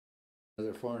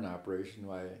another foreign operation.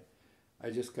 Why I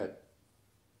just got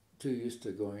too used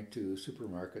to going to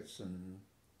supermarkets and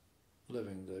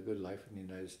living the good life in the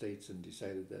United States, and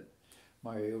decided that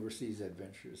my overseas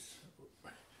adventures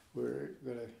were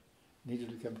gonna needed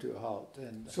to come to a halt.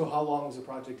 And So how long was the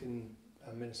project in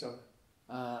Minnesota?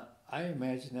 I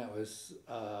imagine that was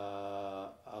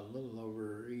a little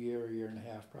over a year and a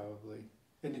half, probably.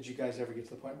 And did you guys ever get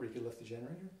to the point where you could lift the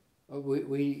generator?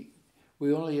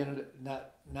 We only ended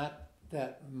not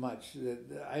that much.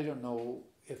 I don't know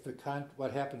if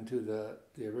what happened to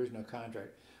the original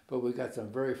contract, but we got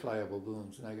some very flyable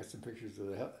balloons, and I got some pictures of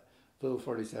the little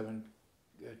 47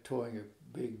 towing a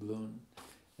big balloon,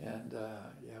 and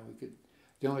yeah, we could.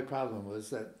 The only problem was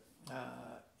that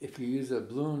if you use a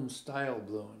balloon style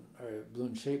balloon or a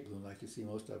balloon shaped balloon, like you see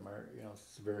most of them are,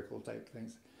 spherical type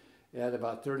things, at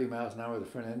about 30 miles an hour, the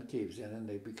front end caves in, and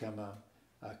they become a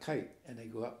kite, and they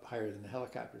go up higher than the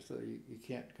helicopter, so you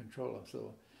can't control them.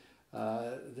 So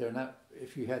they're not.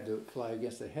 If you had to fly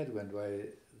against a headwind, why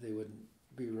they wouldn't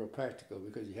be real practical,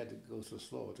 because you had to go so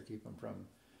slow to keep them from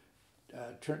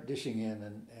dishing in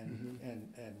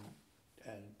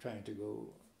and trying to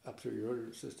go up through your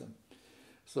rotor system.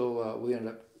 So we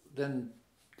ended up then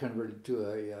converted to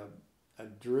a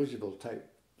dirigible type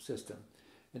system,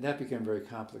 and that became very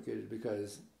complicated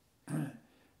because the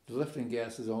lifting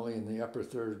gas is only in the upper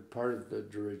third part of the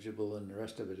dirigible, and the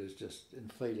rest of it is just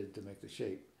inflated to make the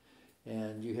shape.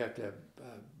 And you have to have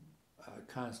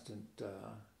constant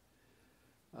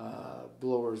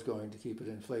blowers going to keep it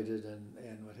inflated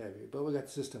and what have you. But we got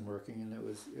the system working, and it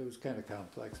was kind of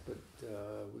complex, but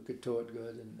we could tow it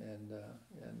good,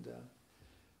 and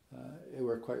it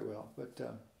worked quite well. But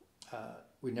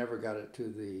we never got it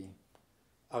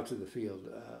out to the field.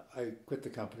 I quit the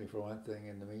company for one thing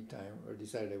in the meantime, or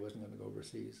decided I wasn't going to go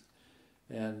overseas.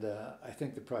 And I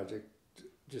think the project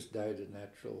just died a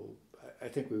natural. I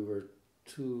think we were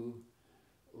too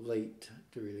late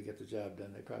to really get the job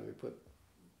done. They probably put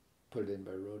it in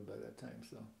by road by that time.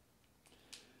 So,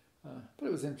 but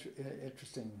it was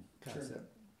interesting concept. Sure.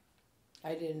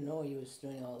 I didn't know he was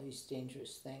doing all these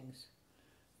dangerous things.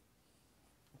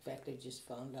 In fact, I just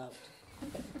found out.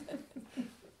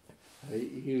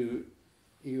 You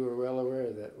were well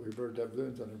aware that we burned up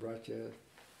balloons when I brought you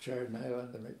Chardon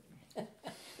Island to make.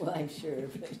 Well, I'm sure,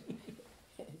 but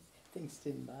things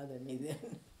didn't bother me then.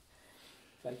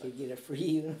 If I could get a free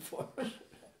uniform.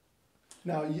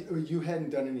 Now, you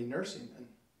hadn't done any nursing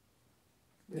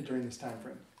then during this time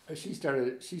frame. She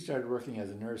started working as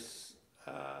a nurse,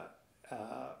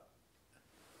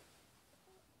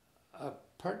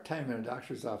 part time in a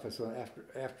doctor's office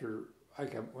after I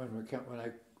got when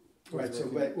I Right, so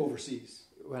overseas.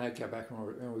 When we got back from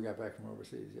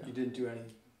overseas. Yeah. You didn't do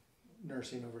any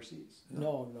nursing overseas?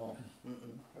 No.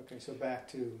 Okay, so back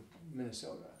to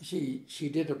Minnesota. She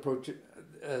did approach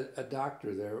a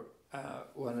doctor there,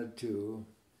 wanted to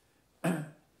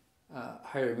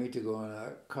hire me to go on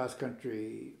a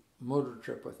cross-country motor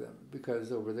trip with them,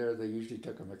 because over there they usually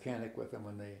took a mechanic with them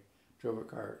when they drove a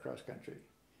car cross-country.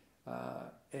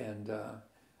 And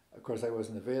of course I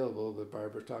wasn't available, but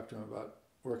Barbara talked to him about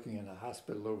working in a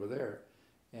hospital over there,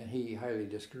 and he highly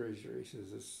discouraged her. He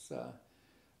says it's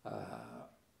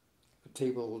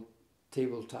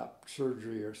tabletop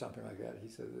surgery or something like that. He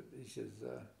says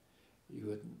you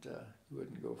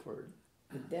wouldn't go for it.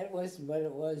 But that wasn't what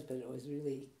it was, but it was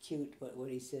really cute what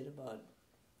he said about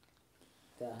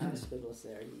the hospitals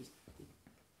there. He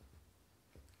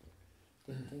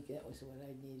didn't think that was what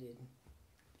I needed.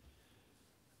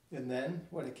 And then,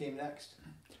 what came next?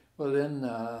 Well, then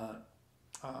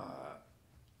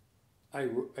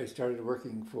I started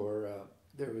working for,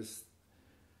 there was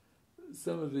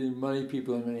some of the money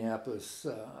people in Minneapolis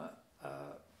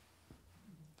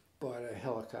bought a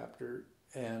helicopter,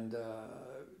 and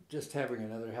just having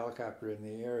another helicopter in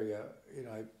the area,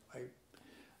 I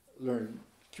learned,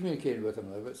 communicated with them a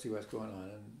little bit, see what's going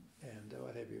on, and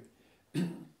what have you.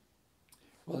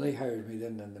 Well, they hired me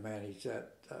then to manage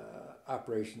that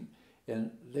operation,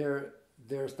 and their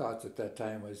thoughts at that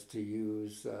time was to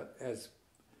use as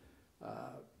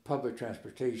public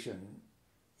transportation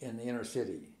in the inner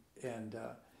city, and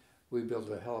we built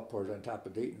a heliport on top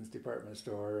of Dayton's department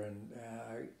store, and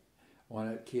one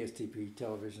at KSTP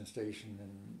television station,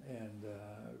 and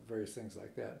various things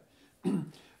like that.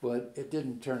 Well, it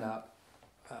didn't turn out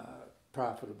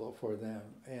profitable for them,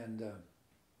 and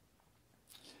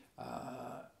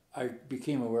I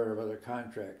became aware of other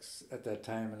contracts at that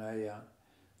time, and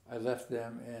I left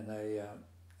them, and I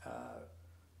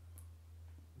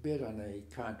bid on a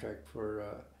contract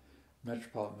for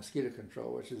Metropolitan Mosquito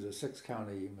Control, which is a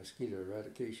 6-county mosquito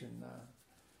eradication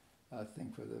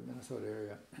thing for the Minnesota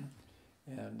area.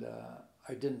 And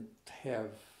I didn't have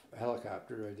a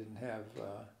helicopter. I didn't have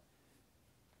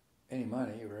any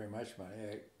money, very much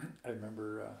money. I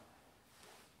remember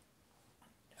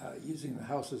using the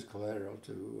house as collateral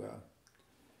to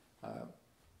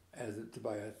to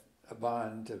buy a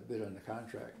bond to bid on the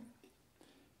contract,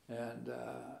 and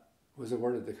was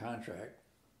awarded the contract.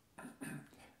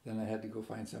 Then I had to go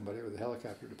find somebody with a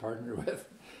helicopter to partner with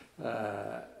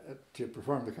to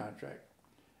perform the contract,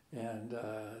 and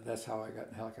that's how I got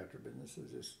in the helicopter business. It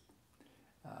was just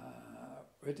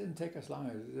it didn't take us long.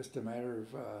 It was just a matter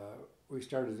of we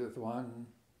started with one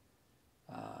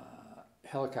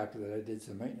helicopter that I did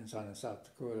some maintenance on in South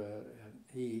Dakota, and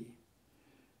he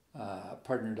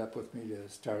partnered up with me to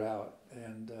start out,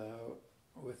 and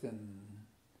within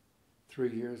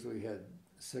 3 years we had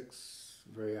 6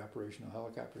 very operational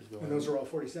helicopters going. And those are all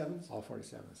 47s? All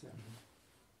 47s, yeah.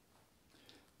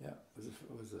 Yeah, it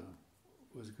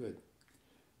was good.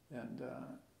 And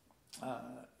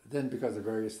then because of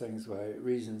various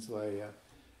reasons why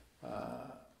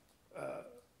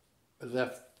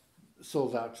I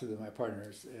sold out to my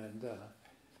partners and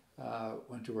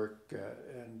went to work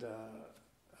and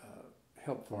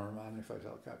helped form Omniflight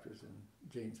Helicopters in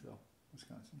Janesville,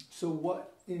 Wisconsin. So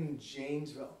what in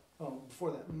Janesville? Oh,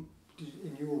 before that, and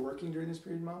you were working during this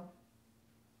period, Mom?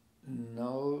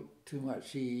 No, too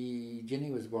much. Jenny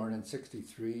was born in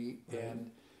 '63, right.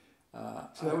 And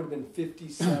so that would have been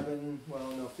 57.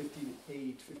 Well, no,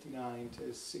 58, 59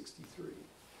 to 63.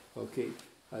 Okay,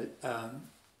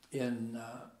 in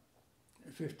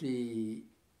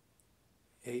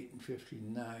 58 and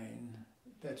 59.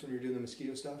 That's when you're doing the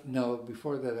mosquito stuff? No,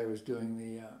 before that I was doing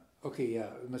the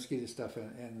mosquito stuff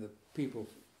and the people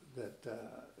that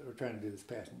were trying to do this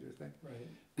passenger thing. Right.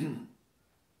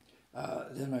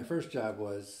 Then my first job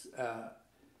was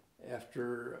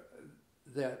after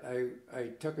that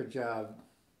I took a job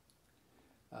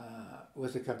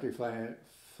with a company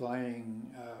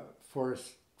flying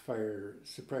forest fire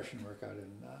suppression work out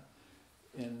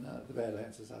in the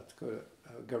Badlands of South Dakota,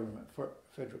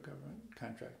 federal government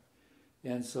contract.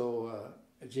 And so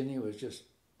Ginny was just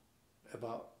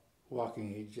about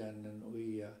walking age, and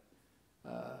we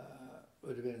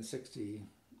would have been in 60.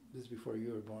 This is before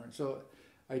you were born. So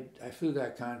I flew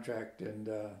that contract, and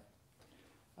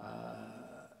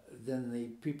then the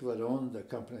people that owned the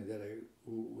company that I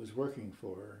was working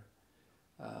for,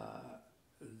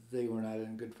 they were not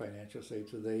in good financial shape,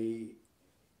 so they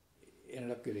ended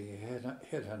up getting a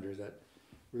headhunter that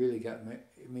really got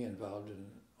me involved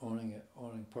in owning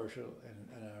partial and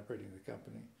operating the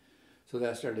company. So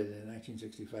that started in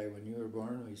 1965. When you were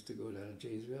born, we used to go down to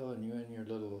Janesville, and you in your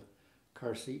little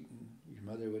car seat, and your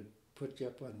mother would put you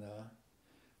up on the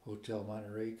Hotel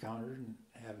Monterey counter and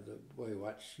have the boy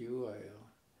watch you.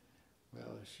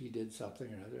 Well, she did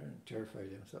something or other and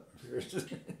terrified him something fierce.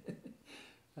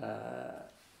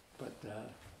 But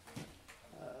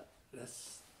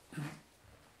that's...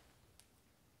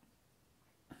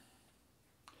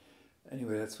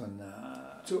 Anyway, that's when...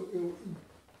 So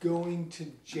going to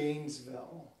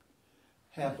Janesville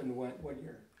happened what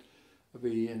year? It'll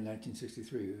be in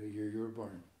 1963, the year you were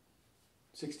born.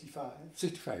 65?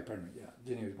 65, pardon me, yeah.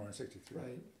 Jenny was born in 63.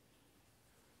 Right.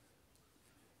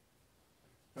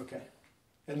 Okay.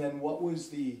 And then what was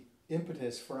the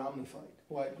impetus for Omniflight?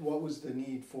 What was the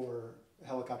need for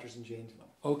helicopters in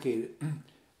Janesville? Okay,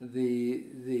 it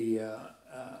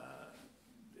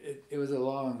was a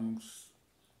long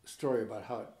story about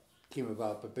how it came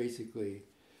about, but basically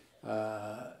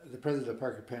the president of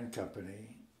Parker Pen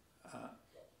Company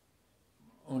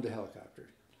owned a helicopter,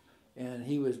 and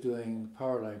he was doing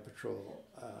power line patrol,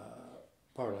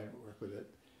 power line work with it,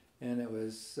 and it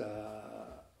was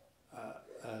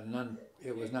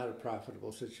it was not a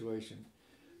profitable situation.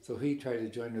 So he tried to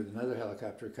join with another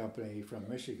helicopter company from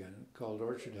Michigan called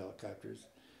Orchard Helicopters,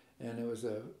 and it was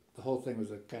the whole thing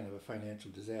was a kind of a financial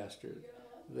disaster.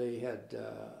 They had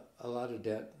a lot of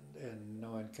debt and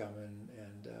no income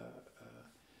and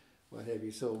what have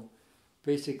you. So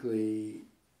basically,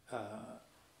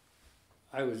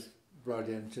 I was brought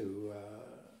in to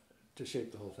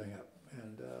shape the whole thing up,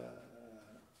 and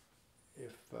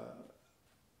if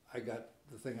I got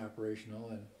the thing operational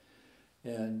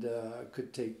and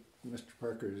could take Mr.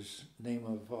 Parker's name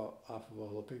off of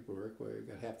all the paperwork, where you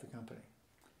got half the company.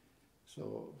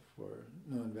 So for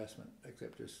no investment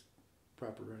except just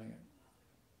proper running it.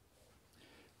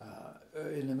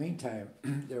 In the meantime,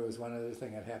 there was one other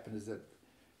thing that happened is that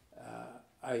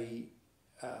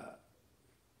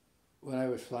when I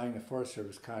was flying the Forest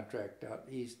Service contract out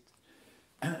east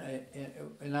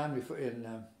in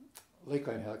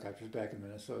Lakeline Helicopters back in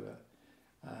Minnesota,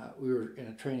 we were in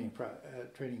a training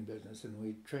business, and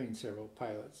we trained several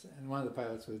pilots. And one of the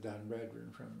pilots was Don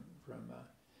Bradburn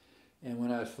and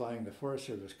when I was flying the Forest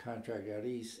Service contract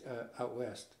out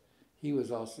west, he was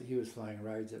flying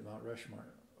rides at Mount Rushmore,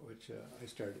 which I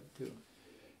started too.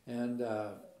 And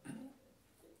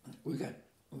we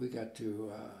got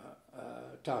to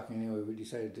talking anyway. We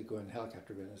decided to go in the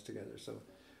helicopter business together. So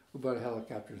we bought a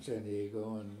helicopter in San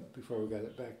Diego, and before we got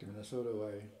it back to Minnesota,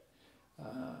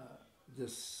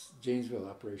 this Janesville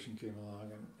operation came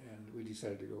along, and we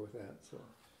decided to go with that. So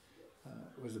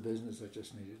it was a business that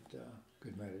just needed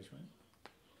good management.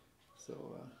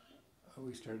 So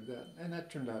we started that, and that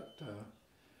turned out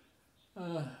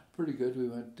pretty good. We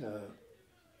went to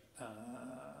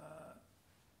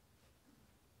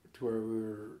where we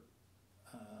were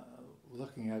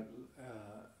looking at.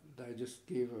 I just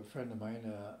gave a friend of mine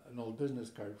an old business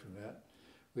card from that.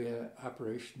 We had an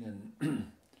operation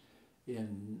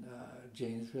in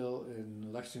Janesville,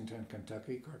 in Lexington,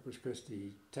 Kentucky, Corpus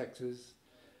Christi, Texas,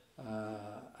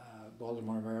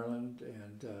 Baltimore, Maryland,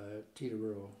 and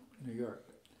Teterboro, New York.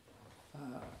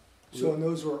 So and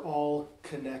those were all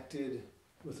connected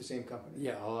with the same company?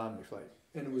 Yeah, all OmniFlight.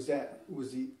 And was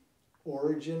the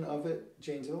origin of it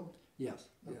Janesville? Yes.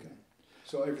 Okay. Yeah.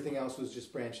 So everything else was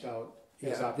just branched out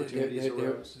as Yeah, opportunities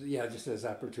arose? Yeah, just as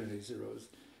opportunities arose.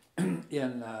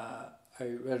 I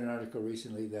read an article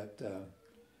recently that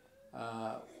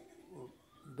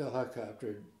Bill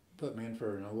Helicopter put me in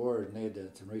for an award, and they had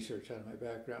done some research on my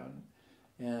background,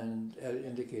 and it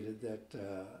indicated that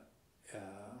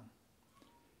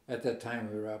at that time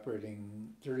we were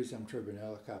operating 30-some turbine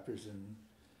helicopters in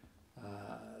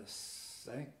I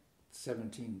think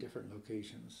 17 different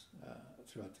locations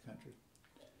throughout the country.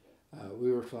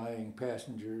 We were flying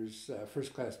passengers,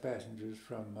 first-class passengers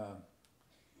from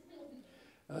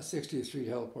 60th Street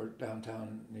Heliport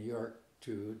downtown New York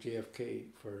to JFK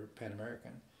for Pan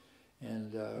American.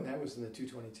 And that was in the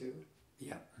 222?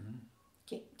 Yeah.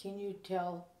 Mm-hmm. Can you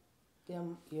tell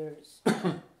them your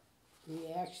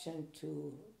reaction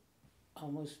to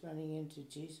almost running into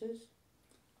Jesus?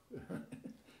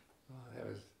 That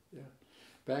was, yeah.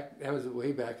 That was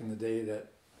way back in the day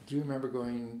that, do you remember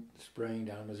going spraying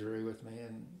down Missouri with me?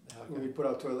 And when you put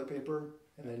out toilet paper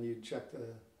and then you check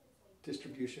the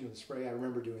distribution of the spray? I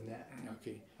remember doing that.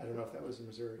 Okay. I don't know if that was in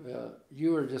Missouri. Well,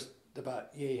 you were just about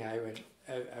yay high when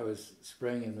I was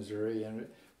spraying in Missouri, and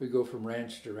we go from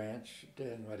ranch to ranch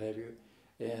and what have you,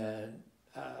 and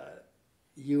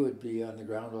you would be on the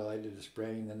ground while I did the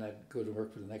spraying, then I'd go to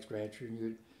work for the next rancher, and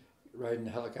you'd ride in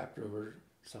the helicopter over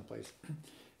someplace,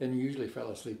 and you usually fell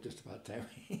asleep just about the time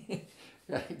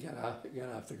got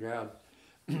off the ground.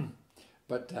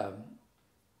 But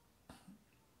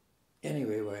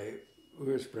anyway, we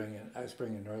were spraying. I was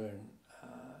spraying in northern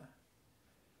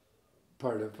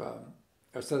part of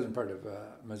or southern part of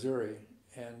Missouri,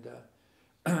 and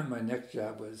my next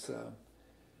job was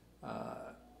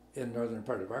in northern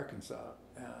part of Arkansas,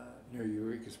 near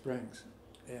Eureka Springs,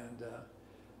 and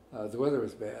the weather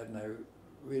was bad, and I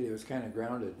really was kind of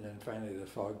grounded. And then finally, the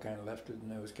fog kind of left it,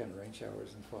 and there was kind of rain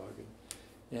showers and fog,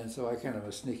 and so I kind of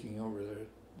was sneaking over there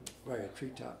by a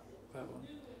treetop level.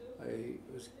 I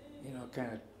was,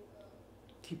 kind of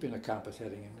keeping a compass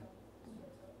heading and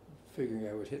figuring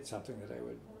I would hit something that I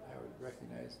would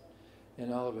recognize.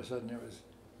 And all of a sudden there was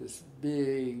this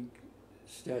big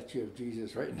statue of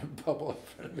Jesus right in the bubble in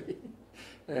front of me.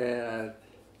 And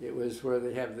it was where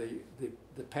they have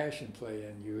the Passion Play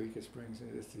in Eureka Springs.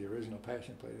 It's the original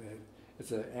Passion Play.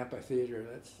 It's an amphitheater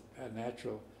that's a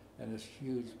natural, and this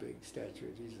huge big statue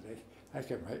of Jesus. I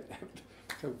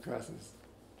come across his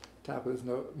top of his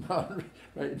mountain,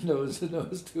 right nose to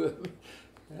nose to him.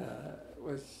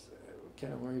 Was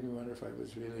kind of made me wonder if I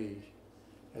was really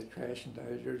had crashed and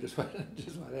died, or just what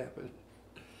happened.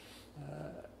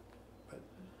 But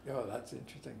that's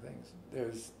interesting things.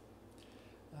 There's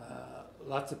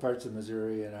lots of parts of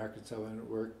Missouri and Arkansas when it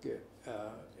worked, and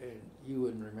you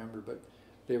wouldn't remember, but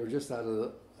they were just out of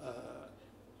the,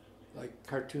 like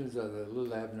cartoons of the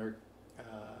Little Abner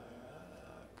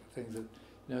things that,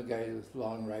 guys with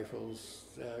long rifles,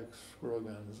 squirrel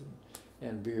guns,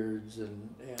 and beards,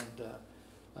 and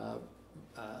the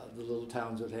little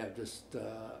towns would have just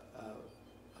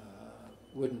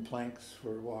wooden planks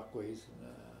for walkways, and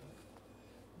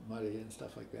muddy and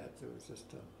stuff like that. So it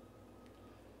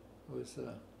was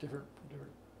a different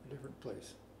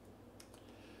place.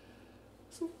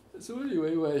 So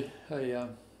anyway,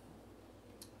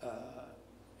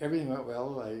 everything went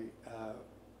well. I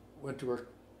went to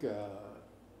work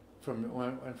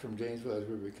went from Janesville as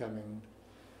we were becoming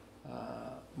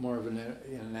more of an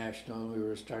international. We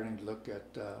were starting to look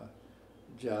at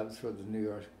jobs for the New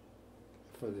York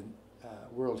for the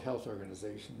World Health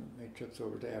Organization. Made trips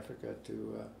over to Africa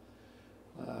to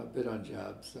bid on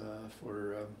jobs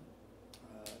for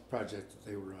projects that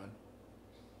they were on.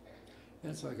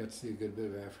 And so I got to see a good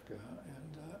bit of Africa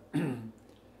and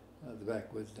the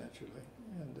backwoods naturally,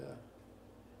 and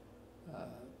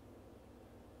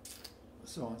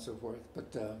so on and so forth.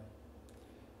 But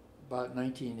about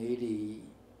 1980,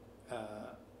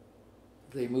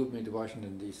 they moved me to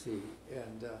Washington, D.C.,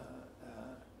 and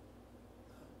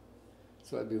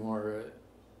so I'd be more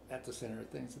at the center of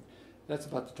things. That's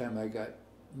about the time I got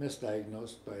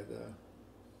misdiagnosed by the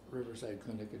Riverside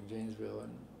Clinic in Janesville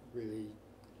and really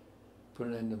put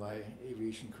an end to my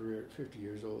aviation career. At 50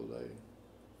 years old, I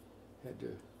had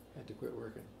to quit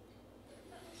working.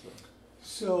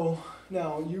 So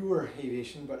now you were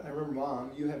aviation, but I remember,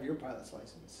 Mom, you have your pilot's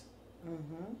license.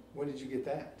 Mm-hmm. When did you get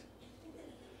that?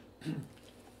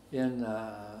 In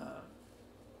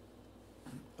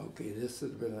okay, this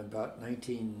would have been about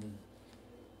 57,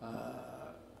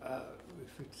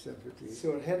 58.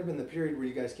 So it had to have been the period where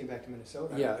you guys came back to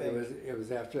Minnesota. Yeah, I think. it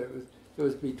was after it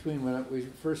was between when we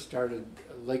first started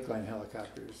Lakeline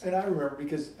helicopters. And I remember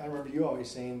because I remember you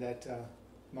always saying that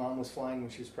Mom was flying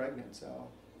when she was pregnant. So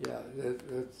Yeah,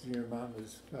 that's, your mom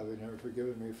has probably never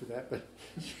forgiven me for that, but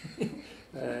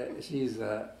she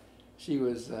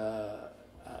was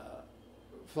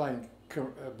flying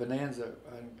Bonanza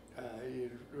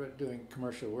doing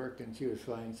commercial work, and she was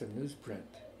flying some newsprint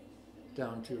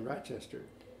down to Rochester,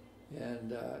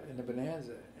 and in the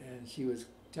Bonanza, and she was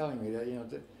telling me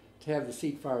that to have the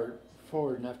seat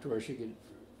forward enough to where she could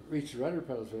reach the rudder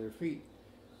pedals with her feet,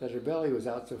 that her belly was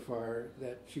out so far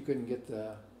that she couldn't get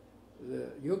the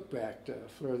yoke back to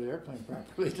floor the airplane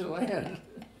properly to land.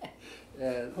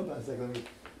 And hold on a second. Let me.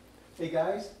 Hey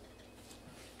guys.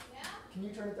 Yeah. Can you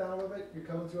turn it down a little bit? You're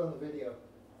coming through on the video.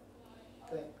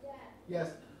 Thank.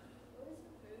 Yes.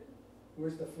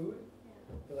 Where's the food?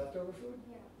 Yeah. The leftover food?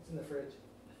 Yeah. It's in the fridge.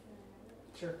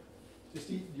 Sure. Just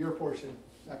eat your portion,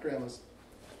 not Grandma's.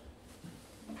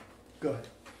 Go ahead.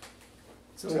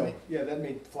 So yeah, that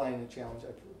made flying a challenge,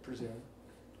 I presume.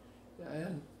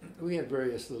 And we had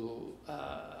various little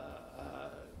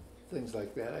things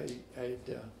like that.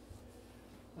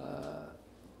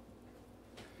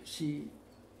 She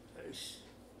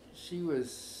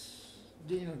was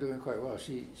doing quite well.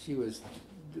 She was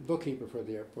the bookkeeper for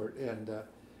the airport, and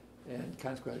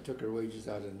consequently took her wages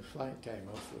out in flight time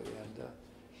mostly, and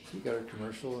she got her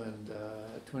commercial and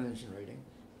twin engine rating,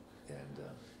 and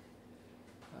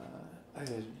I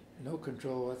had no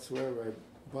control whatsoever. I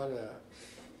bought a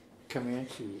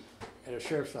Comanche at a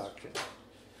sheriff's auction,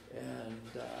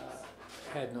 and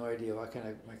had no idea what kind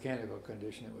of mechanical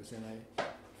condition it was in. I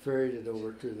ferried it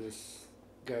over to this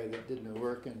guy that did no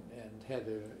work and had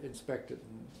to inspect it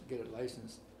and get it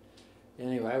licensed.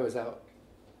 Anyway, I was out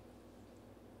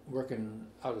working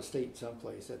out of state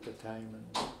someplace at the time,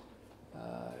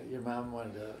 and your mom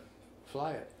wanted to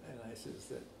fly it, and I says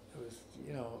that it was,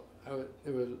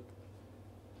 there was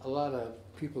a lot of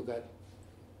people got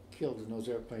killed in those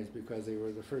airplanes because they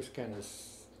were the first kind of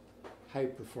high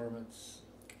performance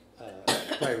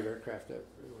private aircraft that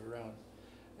were around,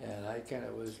 and I kind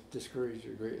of was discouraged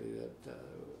her greatly that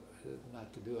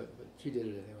not to do it, but she did it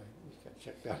anyway. She got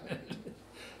checked out.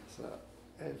 So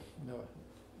I had no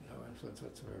influence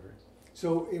whatsoever.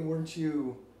 So weren't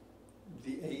you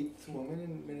the 8th woman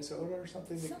in Minnesota or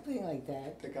something? Something like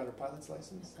that. That got her pilot's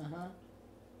license? Uh-huh.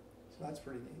 So that's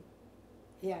pretty neat.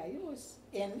 Yeah, it was,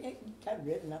 and it got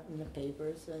written up in the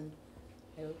papers, and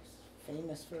it was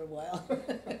famous for a while.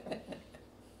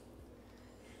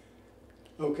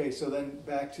 Okay, so then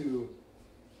back to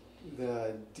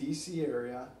the DC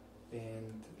area,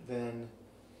 and then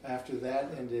after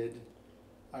that ended,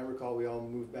 I recall we all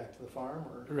moved back to the farm,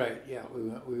 or? Right, yeah,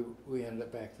 we ended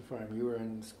up back to the farm. You were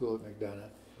in school at McDonough.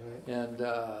 Right. And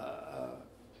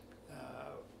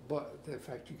but the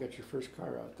fact you got your first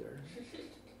car out there.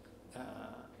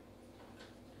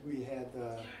 We had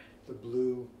the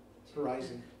blue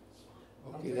Horizon.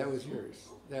 Okay, that was yours.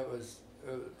 That was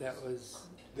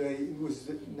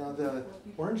Now the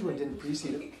orange one didn't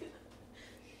precede it.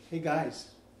 Hey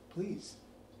guys, please.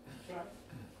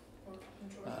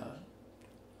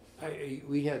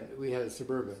 we had a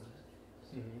Suburban,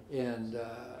 Mm-hmm. and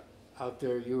out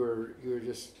there you were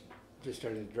just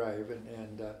starting to drive,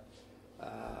 and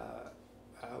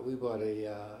we bought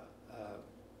a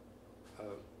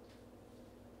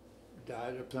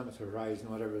Dodge or Plymouth Horizon,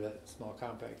 whatever that small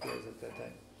compact was at that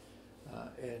time,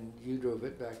 and you drove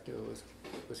it back to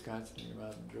Wisconsin. Your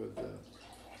mom drove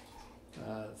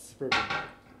the Suburban.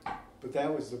 But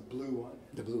that was the blue one.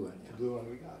 The blue one, yeah. The blue one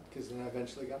we got, because then I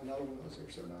eventually got another one of those. They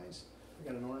were so nice. I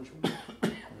got an orange one.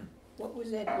 What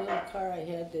was that little car I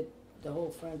had that the whole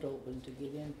front opened to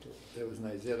get into? That was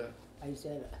Nizetta. I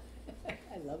said,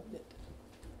 I loved it.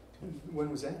 When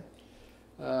was that?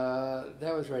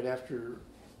 That was right after,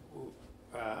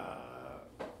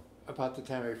 about the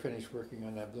time I finished working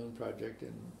on that balloon project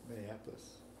in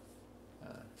Minneapolis.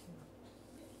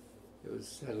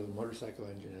 It had a motorcycle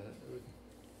engine in it. It would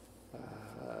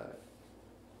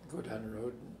go down the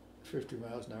road 50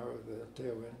 miles an hour with a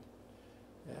tailwind.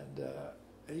 And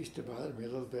it used to bother me a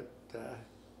little bit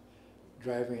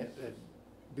driving it. It'd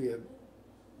be a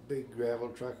big gravel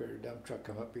truck or a dump truck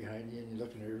come up behind you and you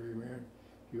look in the rearview mirror and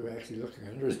you were actually looking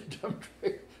under the dump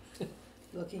truck.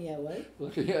 Looking at what?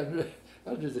 Looking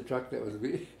under the truck that was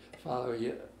following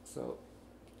you. So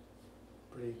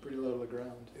Pretty low to the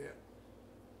ground. yeah.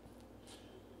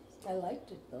 I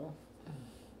liked it though.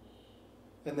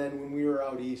 And then when we were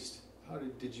out east, how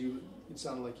did you? It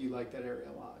sounded like you liked that area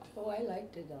a lot. Oh, I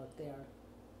liked it out there.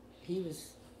 He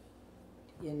was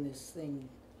in this thing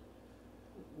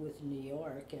with New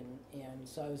York, and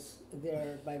so I was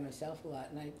there by myself a lot,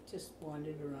 and I just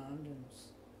wandered around and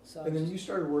saw. And then you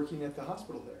started working at the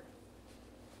hospital there.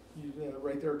 You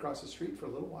right there across the street for a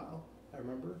little while. I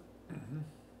remember. Mm-hmm.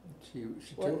 She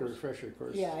Well, took a refresher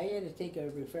course. Yeah, I had to take a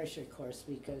refresher course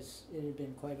because it had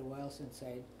been quite a while since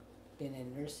I'd been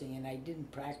in nursing, and I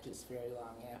didn't practice very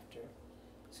long after.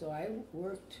 So I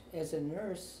worked as a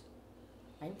nurse,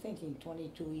 I'm thinking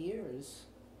 22 years,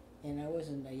 and I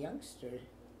wasn't a youngster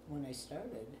when I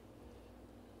started.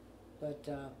 But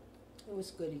it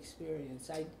was a good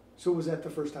experience. So was that the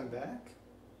first time back?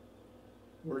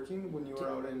 Working when you were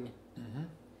out in? Mm-hmm.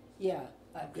 Yeah,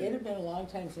 Okay. it had been a long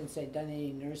time since I'd done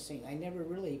any nursing. I never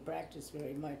really practiced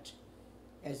very much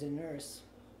as a nurse.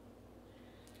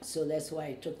 So that's why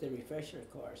I took the refresher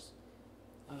course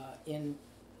in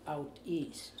out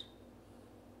east.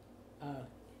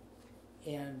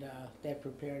 And that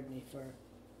prepared me for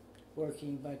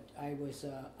working, but I was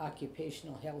an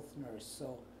occupational health nurse,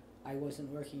 so I wasn't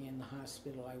working in the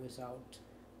hospital. I was out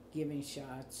giving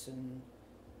shots, and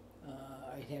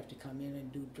I'd have to come in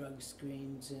and do drug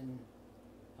screens and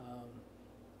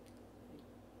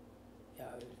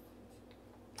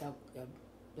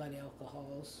blood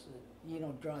alcohols.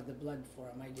 Draw the blood for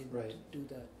them. I didn't Right. do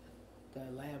the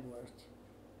lab work.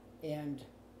 And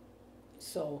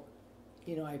so,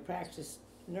 I practiced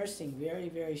nursing very,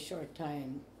 very short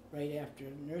time right after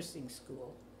nursing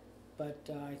school. But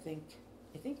I think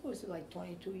it was like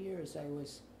 22 years I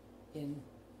was in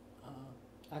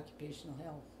occupational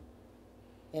health.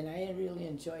 And I really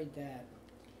enjoyed that.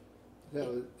 That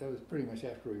was pretty much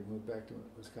after we moved back to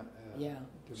Wisconsin. Yeah.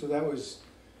 So that was.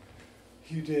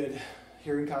 You did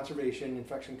hearing conservation,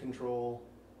 infection control,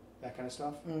 that kind of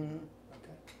stuff. Mm-hmm.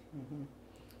 Okay. Mm-hmm.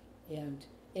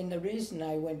 And the reason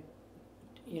I went,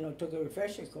 took a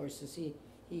refresher course is he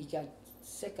got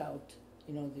sick out,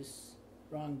 this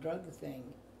wrong drug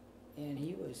thing, and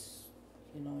he was,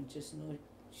 in just no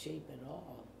shape at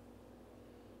all.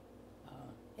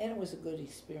 And it was a good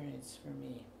experience for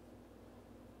me.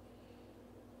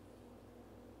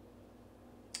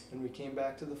 And we came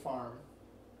back to the farm.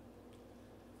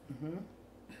 Mm-hmm.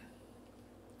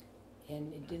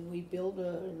 And didn't we build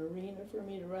an arena for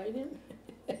me to ride in?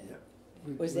 Yeah.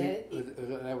 Was that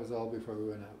it? That was all before we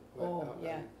went out. Oh,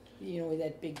 yeah.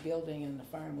 That big building on the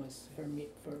farm was for me,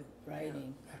 for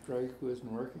riding. Yeah. After I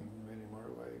wasn't working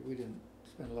anymore, we didn't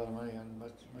spend a lot of money on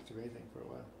much of anything for a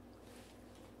while.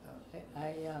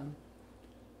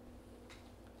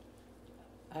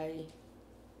 I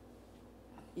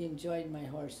enjoyed my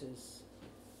horses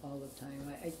all the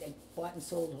time. I bought and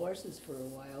sold horses for a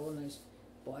while, and I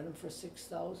bought them for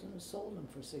 $6,000 and sold them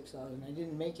for $6,000. I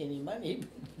didn't make any money,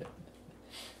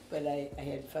 but I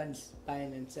had fun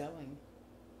buying and selling.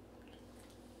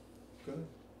 Good.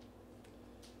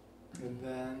 And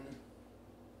then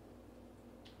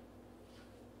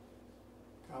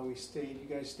how we stayed. You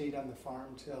guys stayed on the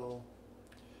farm till.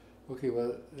 Okay,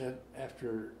 well, then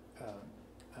after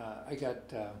I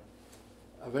got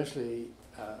eventually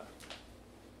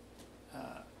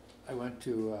I went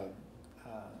to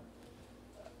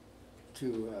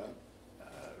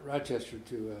Rochester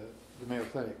to the Mayo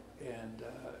Clinic and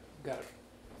got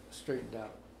straightened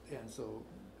out, and so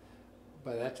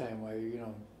by that time it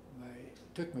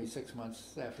took me 6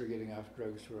 months after getting off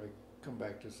drugs where I come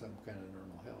back to some kind of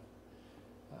normal health.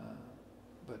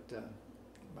 But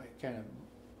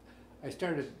I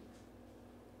started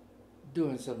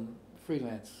doing some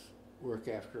freelance work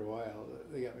after a while.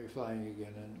 They got me flying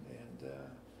again,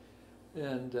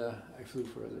 and I flew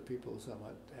for other people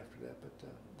somewhat after that. But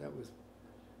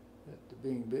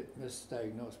being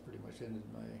misdiagnosed pretty much ended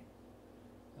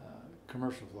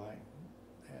commercial flying,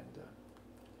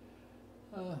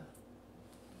 and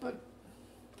but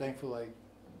thankful I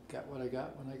got what I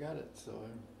got when I got it, so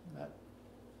I'm not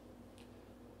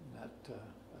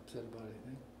upset about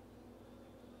anything.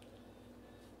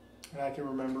 And I can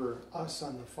remember us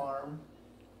on the farm.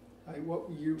 What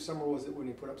summer was it when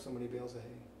you put up so many bales of hay?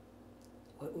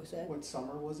 What was that? What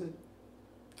summer was it?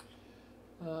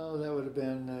 Oh, that would have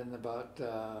been in about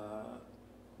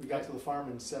We got to the farm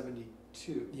in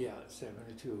 '72. yeah,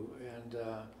 72, and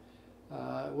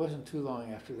it wasn't too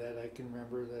long after that. I can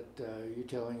remember that you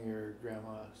telling your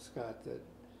grandma Scott that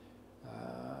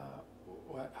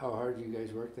how hard you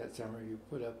guys worked that summer. You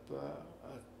put up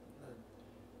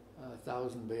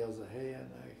 1,000 bales of hay, and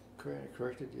I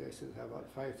corrected you. I said, "How about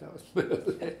 5,000 bales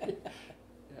of hay?"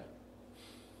 Yeah.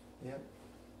 Yep.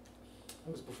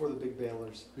 That was before the big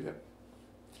balers. Yep.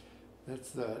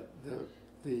 That's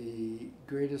the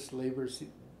greatest labor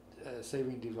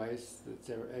saving device that's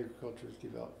ever agriculture's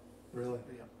developed. Really?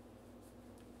 Yeah.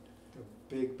 The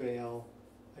big bale.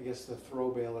 I guess the throw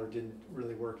baler didn't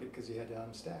really work it because you had to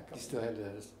unstack them. You still had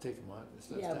to take them on,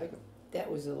 still Yeah, stack but them. that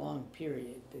was a long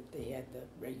period that they had the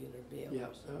regular balers. Yeah,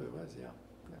 oh, it was, yeah.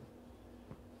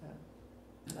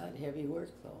 Not heavy work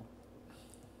though.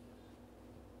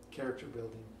 Character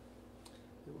building.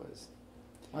 It was.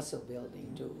 Muscle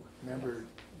building too. Remember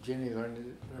Jenny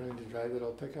learning to drive that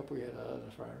old pickup we had out on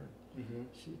the farm? Mm-hmm.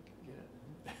 She,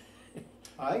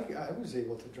 I was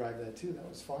able to drive that too. That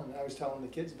was fun. I was telling the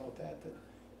kids about that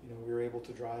we were able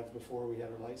to drive before we had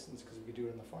our license because we could do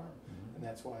it on the farm, and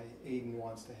that's why Aiden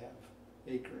wants to have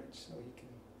acreage so he can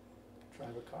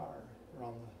drive a car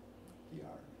around the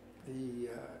yard.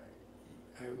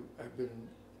 I've been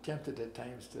tempted at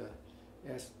times to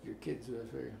ask your kids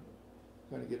if they're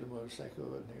going to get a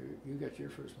motorcycle, and you got your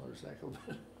first motorcycle.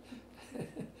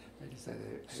 I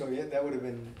decided. So yeah, that would have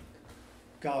been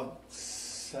God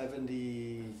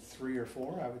 73 or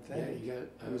 4, I would think. Yeah, you got.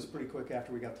 It was pretty quick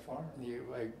after we got the farm.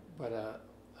 I bought a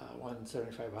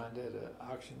 175 Honda at an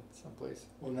auction someplace.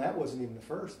 Well, and that wasn't even the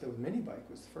first. The mini bike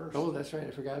was the first. Oh, that's right.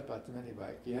 I forgot about the mini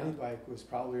bike. The Yeah. mini bike was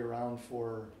probably around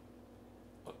for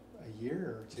a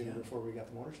year or two Yeah. before we got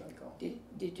the motorcycle.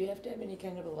 Did you have to have any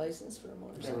kind of a license for a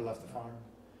motorcycle? Never left the farm.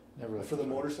 Never left For the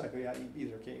farm. motorcycle, yeah,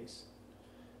 either case.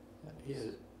 He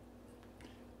had,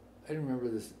 I remember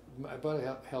this. I bought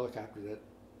a helicopter that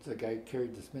the guy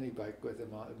carried this mini bike with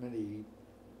him, a mini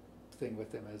thing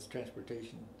with him as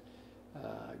transportation,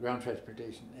 ground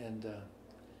transportation, and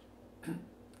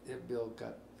Bill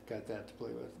got that to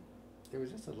play with. It was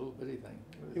just a little bitty thing.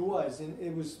 It was, and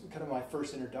it was kind of my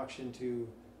first introduction to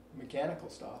mechanical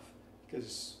stuff,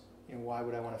 because why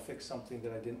would I want to fix something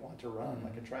that I didn't want to run,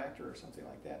 like a tractor or something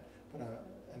like that? But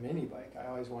a mini bike, I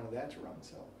always wanted that to run,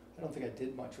 so I don't think I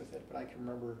did much with it, but I can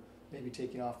remember maybe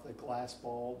taking off the glass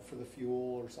bulb for the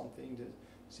fuel or something to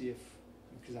see if,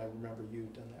 because I remember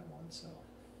you'd done that one, so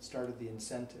it started the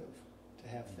incentive to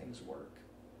have things work,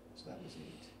 so that was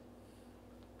neat.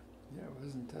 Yeah, it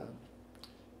wasn't.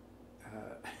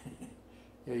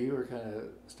 Yeah, you were kind of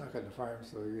stuck on the farm,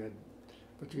 so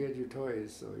but you had your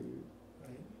toys, so you.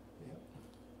 Right,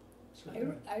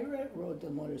 yeah. I rode the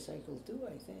motorcycle too,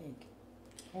 I think.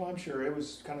 Oh, I'm sure it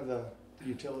was kind of the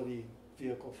utility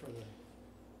vehicle for the.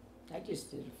 I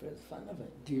just did it for the fun of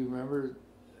it. Do you remember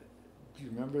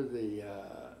the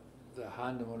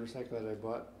Honda motorcycle that I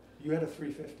bought? You had a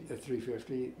 350. The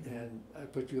 350, and I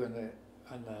put you on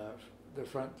the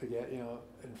front to get in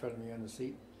front of me on the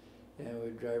seat, and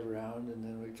we'd drive around, and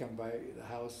then we'd come by the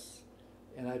house,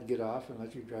 and I'd get off and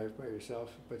let you drive by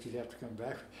yourself, but you'd have to come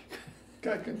back.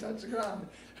 God couldn't touch the ground.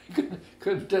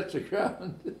 couldn't touch the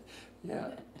ground.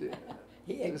 Yeah.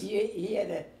 He had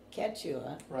to catch you,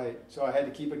 huh? Right, so I had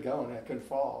to keep it going. I couldn't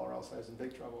fall, or else I was in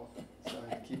big trouble. So I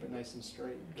had to keep it nice and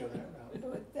straight and go that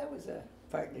route. That was a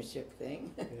partnership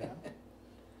thing. Yeah.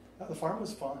 No, the farm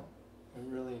was fun. I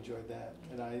really enjoyed that,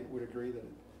 and I would agree that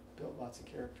it built lots of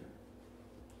character.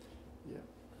 Yeah.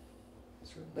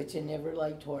 Certainly. But you never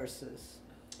liked horses.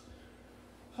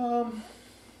 Yeah.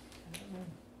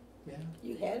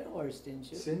 You had a horse,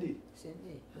 didn't you? Cindy,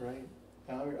 Cindy. right.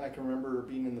 I can remember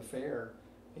being in the fair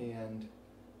and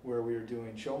where we were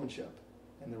doing showmanship,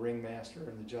 and the ringmaster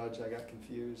and the judge, I got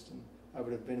confused, and I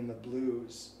would have been in the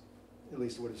blues, at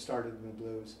least it would have started in the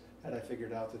blues, had I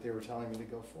figured out that they were telling me to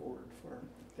go forward for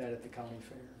that at the county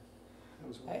fair. That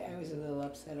was I was a little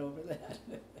upset over that.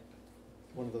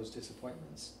 one of those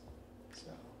disappointments.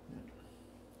 So,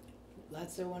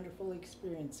 Lots of wonderful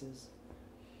experiences.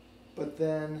 but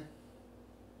then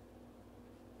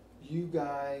you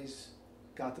guys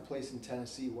got the place in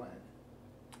Tennessee when?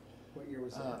 What year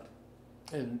was that?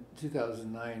 in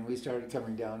 2009, we started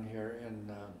coming down here,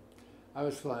 and I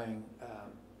was flying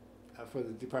for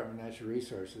the Department of Natural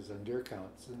Resources on deer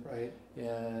counts, Right.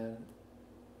 and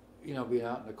you know, being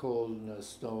out in the cold and the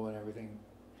snow and everything.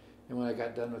 And when I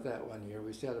got done with that one year,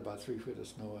 we still had about 3 feet of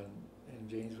snow in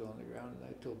Janesville on the ground, and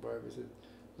I told Barb, I said,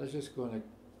 let's just go and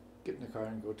get in the car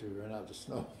and go to run out the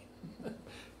snow.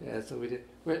 Yeah, so we did.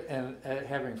 And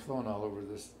having flown all over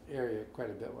this area quite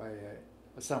a bit,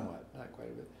 somewhat, not quite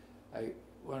a bit, I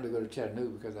wanted to go to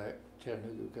Chattanooga because I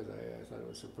thought it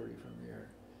was so pretty from here.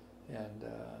 And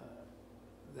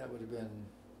that would have been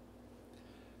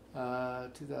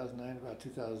 2009, about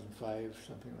 2005,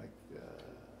 something like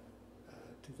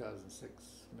 2006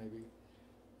 maybe.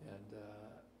 And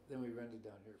then we rented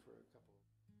down here for